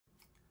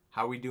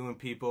How we doing,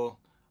 people?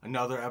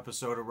 Another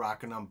episode of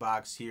N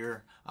Unbox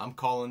here. I'm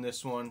calling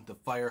this one the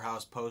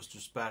FireHouse poster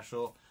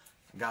special.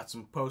 I got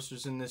some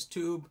posters in this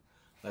tube.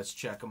 Let's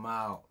check them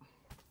out.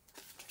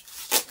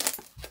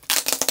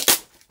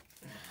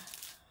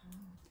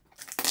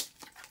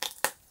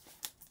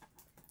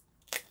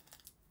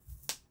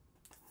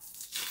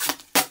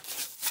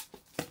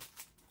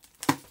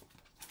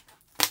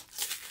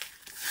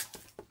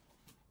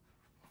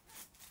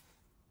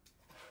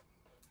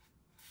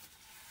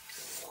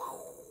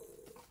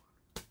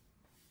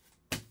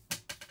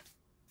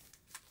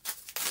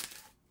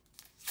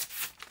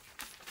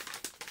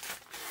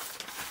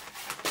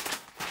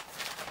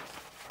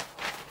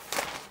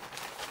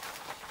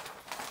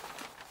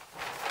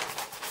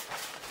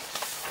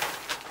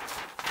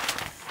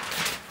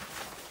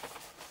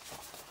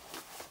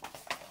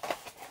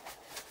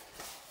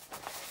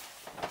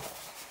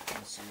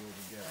 See what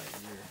we got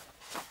here.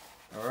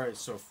 Alright,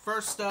 so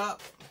first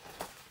up,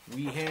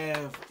 we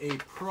have a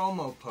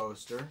promo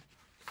poster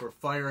for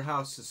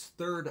FireHouse's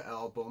third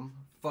album,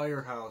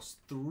 FireHouse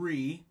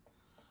 3.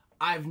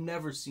 I've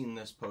never seen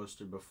this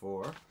poster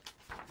before,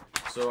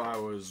 so I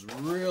was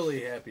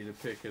really happy to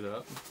pick it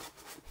up.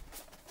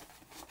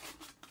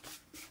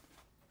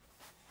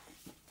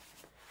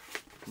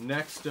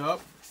 Next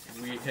up,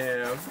 we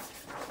have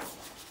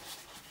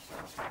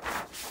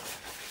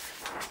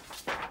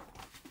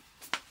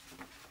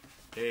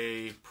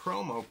a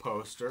promo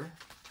poster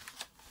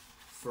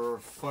for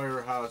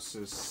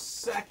FireHouse's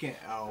second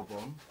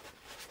album,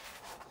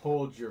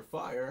 Hold Your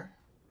Fire.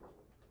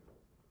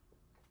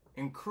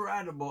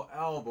 Incredible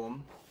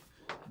album.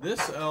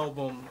 This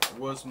album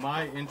was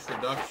my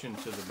introduction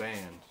to the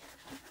band.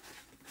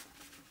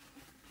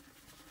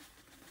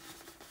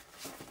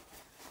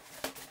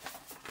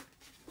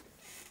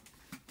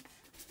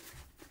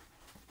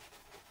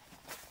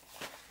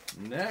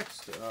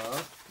 Next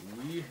up,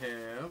 we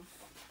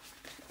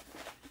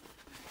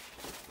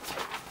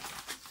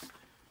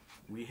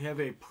have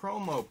a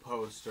promo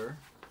poster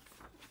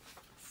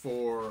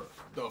for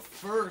the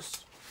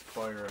first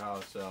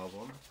FireHouse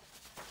album.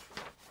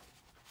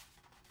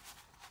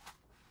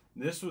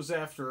 This was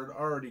after it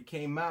already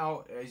came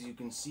out. As you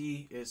can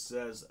see, it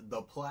says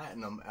the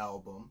Platinum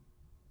Album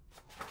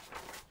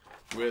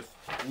with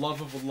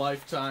Love of a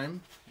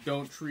Lifetime,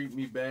 Don't Treat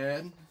Me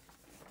Bad.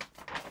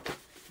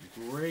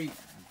 Great,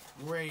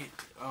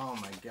 oh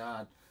my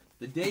god.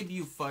 The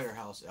debut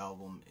FireHouse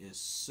album is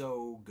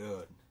so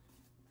good.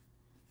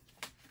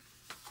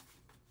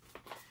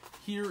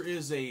 Here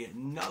is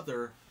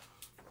another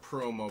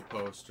promo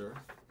poster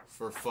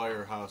for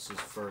FireHouse's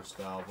first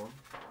album.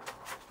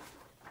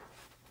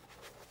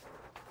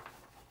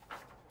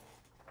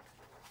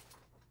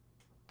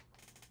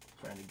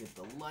 Trying to get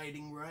the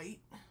lighting right.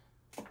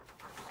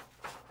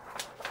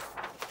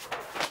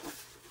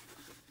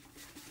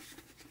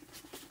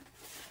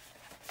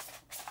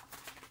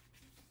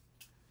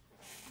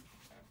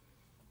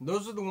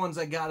 Those are the ones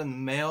I got in the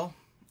mail.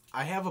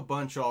 I have a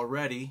bunch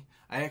already.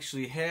 I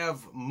actually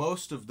have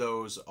most of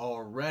those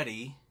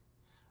already,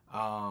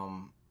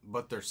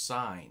 but they're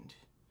signed.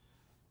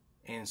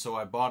 And so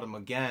I bought them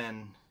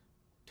again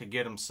to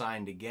get them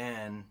signed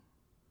again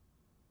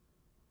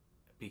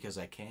because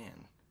I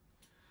can.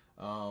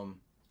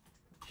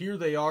 Here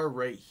they are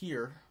right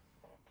here.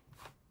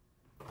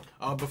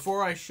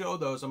 Before I show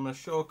those, I'm going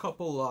to show a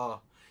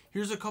couple,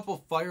 here's a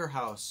couple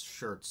FireHouse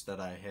shirts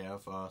that I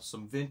have,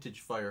 some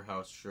vintage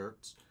FireHouse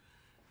shirts.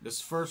 This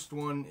first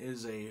one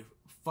is a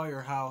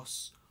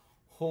FireHouse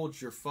Hold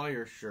Your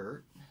Fire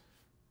shirt.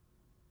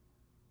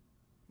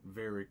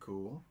 Very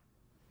cool.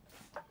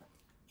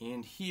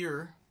 And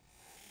here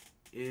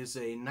is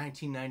a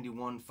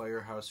 1991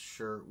 FireHouse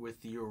shirt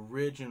with the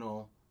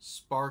original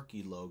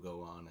Sparky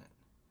logo on it.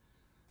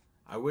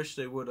 I wish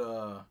they would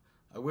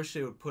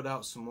put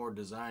out some more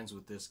designs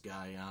with this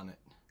guy on it.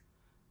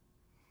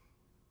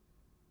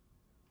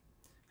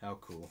 How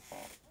cool.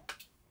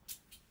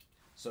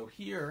 So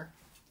here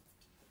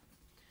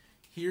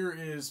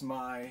is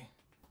my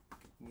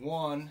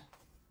one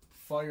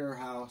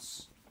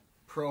FireHouse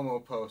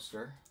promo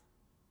poster.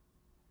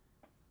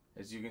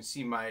 As you can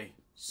see, my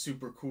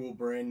super cool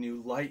brand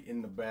new light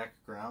in the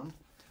background.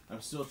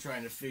 I'm still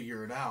trying to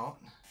figure it out.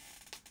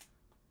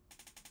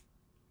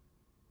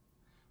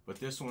 But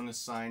this one is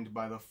signed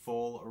by the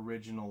full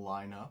original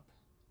lineup.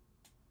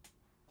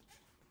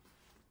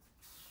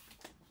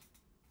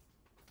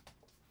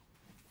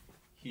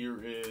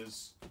 Here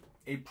is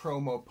a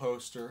promo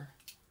poster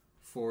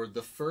for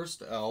the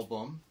first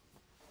album,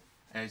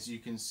 as you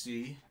can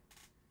see,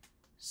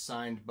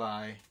 signed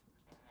by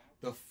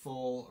the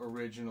full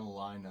original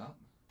lineup.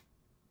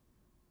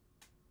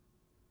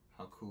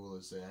 How cool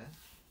is that?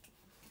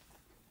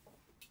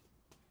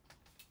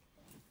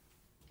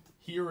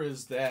 Here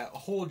is that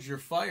Hold Your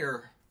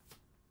Fire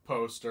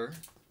poster,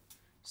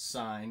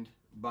 signed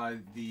by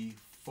the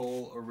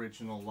full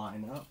original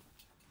lineup.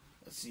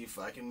 Let's see if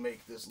I can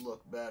make this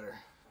look better.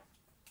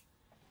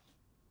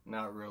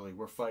 Not really.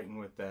 We're fighting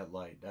with that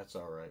light. That's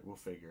alright. We'll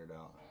figure it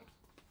out.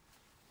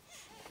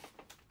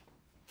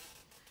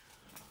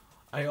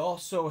 I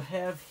also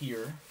have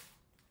here,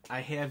 I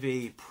have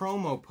a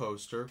promo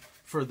poster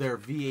for their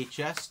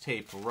VHS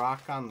tape,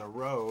 Rock on the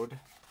Road,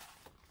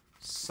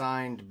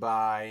 signed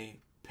by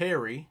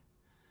Perry.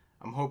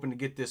 I'm hoping to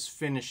get this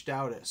finished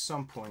out at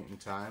some point in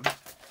time.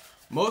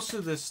 Most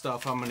of this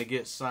stuff I'm going to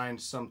get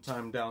signed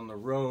sometime down the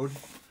road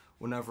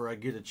whenever I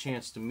get a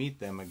chance to meet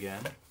them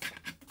again.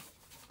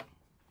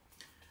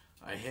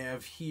 I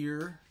have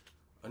here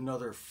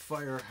another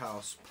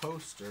FireHouse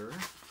poster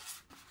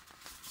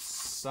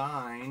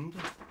signed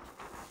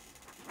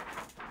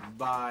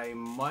by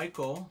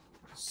Michael,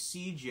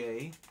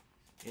 CJ,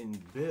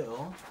 and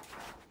Bill.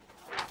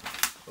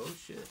 Oh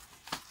shit.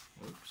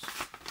 Oops.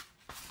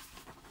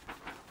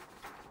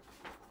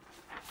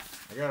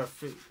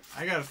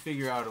 I gotta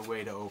figure out a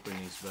way to open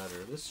these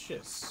better. This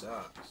shit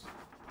sucks.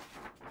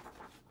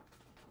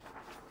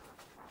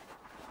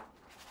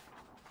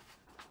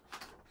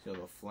 See all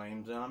the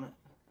flames on it?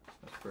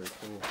 That's pretty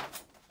cool.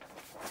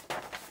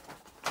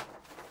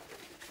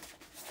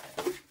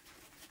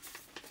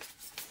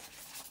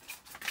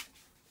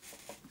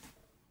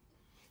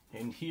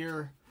 And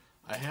here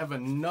I have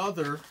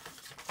another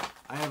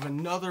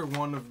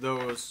one of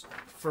those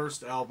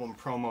first album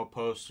promo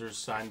posters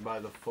signed by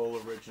the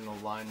full original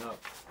lineup.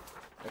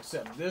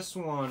 Except this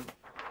one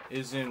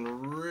is in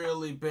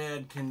really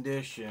bad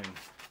condition,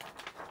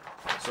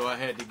 so I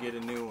had to get a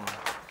new one.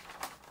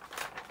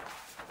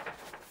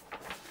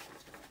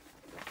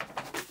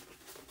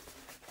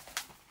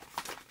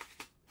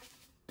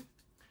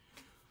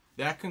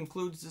 That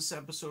concludes this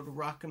episode of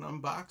Rock N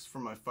Unbox for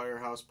my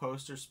FireHouse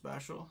poster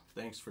special.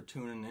 Thanks for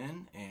tuning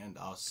in, and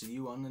I'll see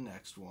you on the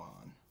next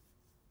one.